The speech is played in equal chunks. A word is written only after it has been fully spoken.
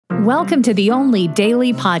Welcome to the only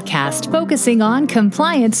daily podcast focusing on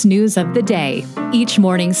compliance news of the day. Each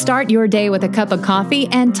morning, start your day with a cup of coffee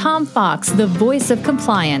and Tom Fox, the voice of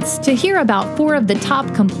compliance, to hear about 4 of the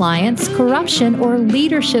top compliance, corruption, or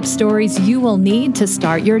leadership stories you will need to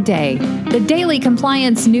start your day. The Daily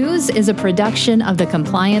Compliance News is a production of the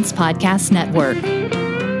Compliance Podcast Network.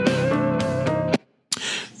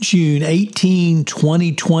 June 18,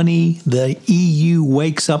 2020, the EU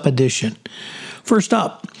Wakes Up edition. First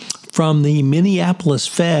up, from the Minneapolis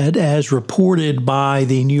Fed, as reported by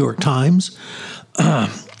the New York Times,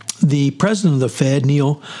 the president of the Fed,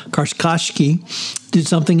 Neil Karskowski, did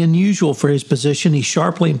something unusual for his position. He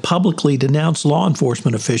sharply and publicly denounced law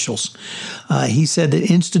enforcement officials. He said that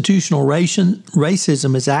institutional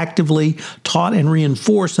racism is actively taught and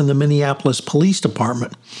reinforced in the Minneapolis Police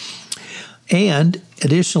Department. And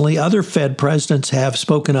additionally, other Fed presidents have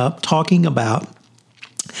spoken up talking about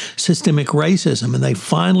systemic racism, and they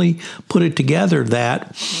finally put it together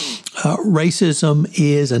that racism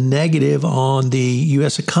is a negative on the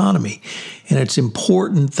U.S. economy. And it's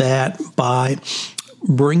important that by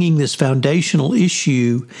bringing this foundational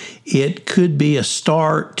issue, it could be a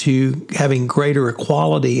start to having greater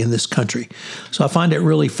equality in this country. So I find it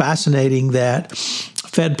really fascinating that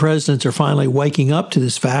Fed presidents are finally waking up to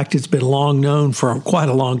this fact. It's been long known for quite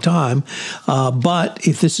a long time. But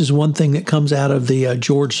if this is one thing that comes out of the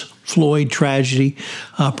George Floyd tragedy,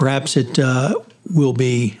 perhaps it will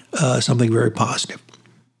be something very positive.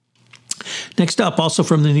 Next up, also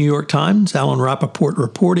from the New York Times, Alan Rappaport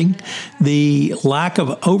reporting the lack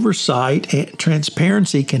of oversight and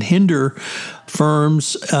transparency can hinder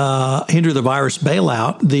firms, hinder the virus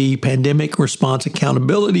bailout, the Pandemic Response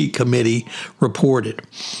Accountability Committee reported.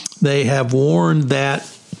 They have warned that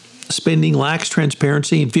spending lacks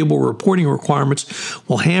transparency and feeble reporting requirements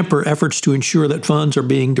will hamper efforts to ensure that funds are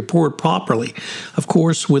being deployed properly. Of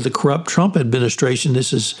course, with the corrupt Trump administration,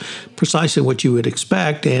 this is precisely what you would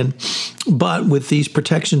expect. But with these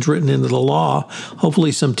protections written into the law,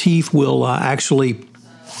 hopefully some teeth will actually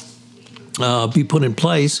be put in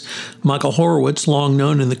place. Michael Horowitz, long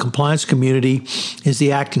known in the compliance community, is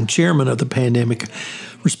the acting chairman of the Pandemic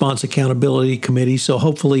Response Accountability Committee. So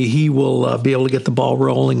hopefully he will be able to get the ball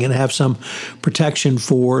rolling and have some protection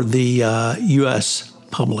for the U.S.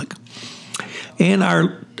 public. And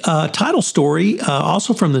our title story,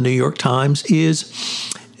 also from the New York Times, is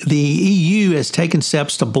the EU has taken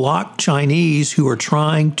steps to block Chinese companies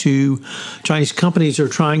are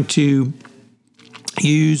trying to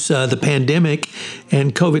use the pandemic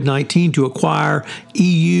and COVID-19 to acquire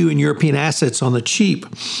EU and European assets on the cheap.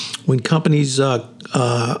 When companies,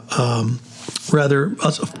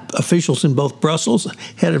 officials in both Brussels,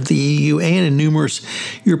 head of the EU, and in numerous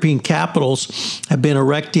European capitals have been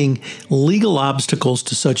erecting legal obstacles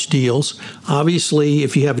to such deals. Obviously,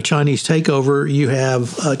 if you have a Chinese takeover, you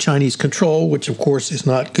have Chinese control, which of course is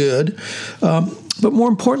not good. But more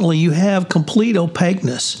importantly, you have complete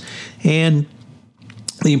opaqueness. And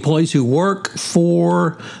the employees who work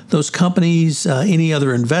for those companies, any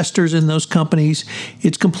other investors in those companies,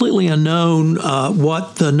 it's completely unknown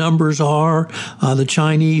what the numbers are. The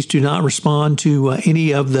Chinese do not respond to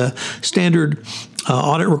any of the standard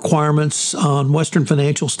audit requirements on Western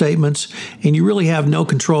financial statements, and you really have no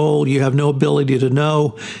control. You have no ability to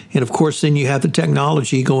know. And of course, then you have the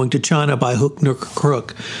technology going to China by hook, or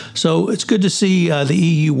crook. So it's good to see the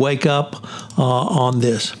EU wake up on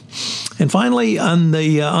this. And finally, on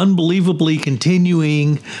the unbelievably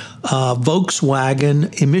continuing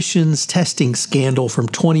Volkswagen emissions testing scandal from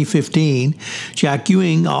 2015, Jack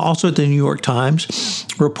Ewing, also at the New York Times,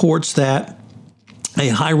 reports that a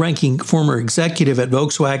high-ranking former executive at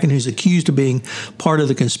Volkswagen who's accused of being part of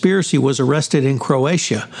the conspiracy was arrested in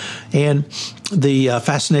Croatia. And the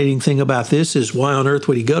fascinating thing about this is why on earth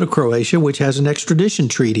would he go to Croatia, which has an extradition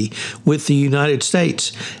treaty with the United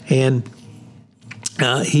States? And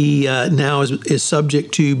he now is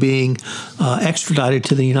subject to being extradited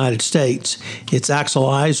to the United States. It's Axel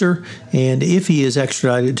Iser, and if he is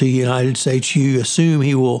extradited to the United States, you assume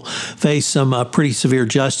he will face some pretty severe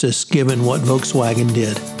justice given what Volkswagen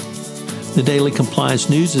did. The Daily Compliance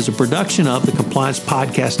News is a production of the Compliance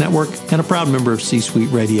Podcast Network and a proud member of C-Suite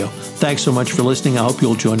Radio. Thanks so much for listening. I hope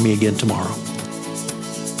you'll join me again tomorrow.